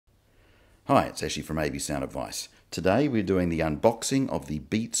Hi, it's Ashley from AB Sound Advice. Today we're doing the unboxing of the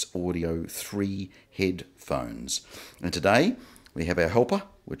Beats Audio 3 headphones. And today we have our helper,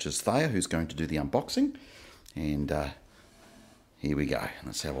 which is Thea, who's going to do the unboxing. And here we go.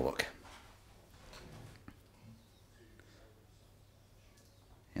 Let's have a look.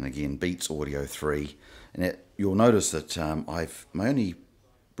 And again, Beats Audio 3. And you'll notice that my only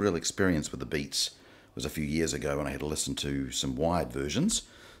real experience with the Beats was a few years ago when I had to listen to some wired versions.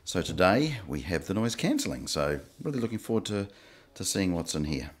 So today we have the noise cancelling, so really looking forward to seeing what's in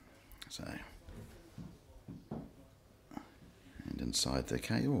here. So, and inside the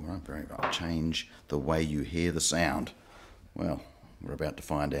cable, I'll change the way you hear the sound. Well, we're about to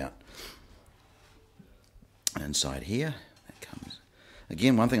find out. And inside here, that comes.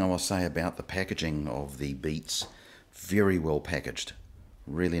 Again, one thing I must say about the packaging of the Beats, very well packaged,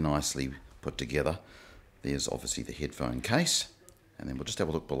 really nicely put together. There's obviously the headphone case. And then we'll just have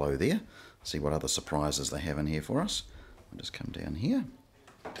a look below there, see what other surprises they have in here for us. We'll just come down here.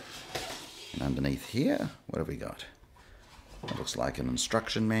 And underneath here, what have we got? It looks like an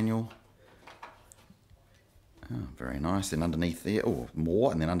instruction manual. Oh, very nice. Then underneath there,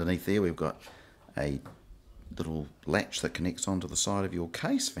 more. And then underneath there we've got a little latch that connects onto the side of your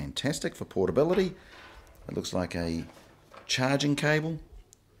case. Fantastic for portability. It looks like a charging cable.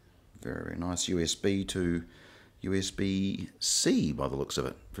 Very, very nice. USB to USB-C by the looks of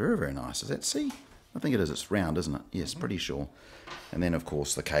it. Very, very nice. Is that C? I think it is. It's round, isn't it? Yes, pretty sure. And then, of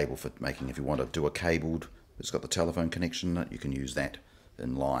course, the cable for making, if you want to do a cabled, it's got the telephone connection in it, you can use that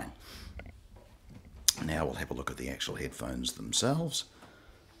in line. Now we'll have a look at the actual headphones themselves.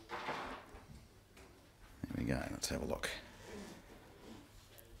 There we go. Let's have a look.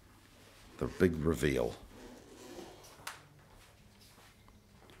 The big reveal.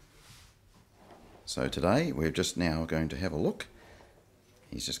 So today we're just now going to have a look.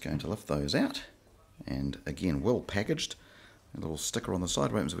 He's just going to lift those out, and again, well packaged. A little sticker on the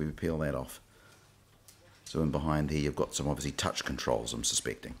side. What happens if we peel that off? So in behind here you've got some obviously touch controls, I'm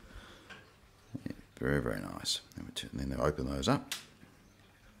suspecting. Yeah, very, very nice. And then they'll open those up.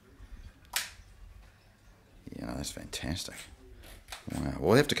 Yeah, that's fantastic. Wow.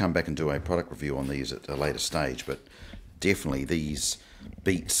 We'll have to come back and do a product review on these at a later stage, but definitely these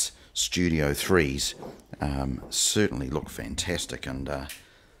Beats Studio 3s certainly look fantastic, and I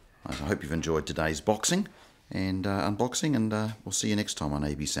hope you've enjoyed today's unboxing, and we'll see you next time on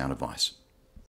AB Sound Advice.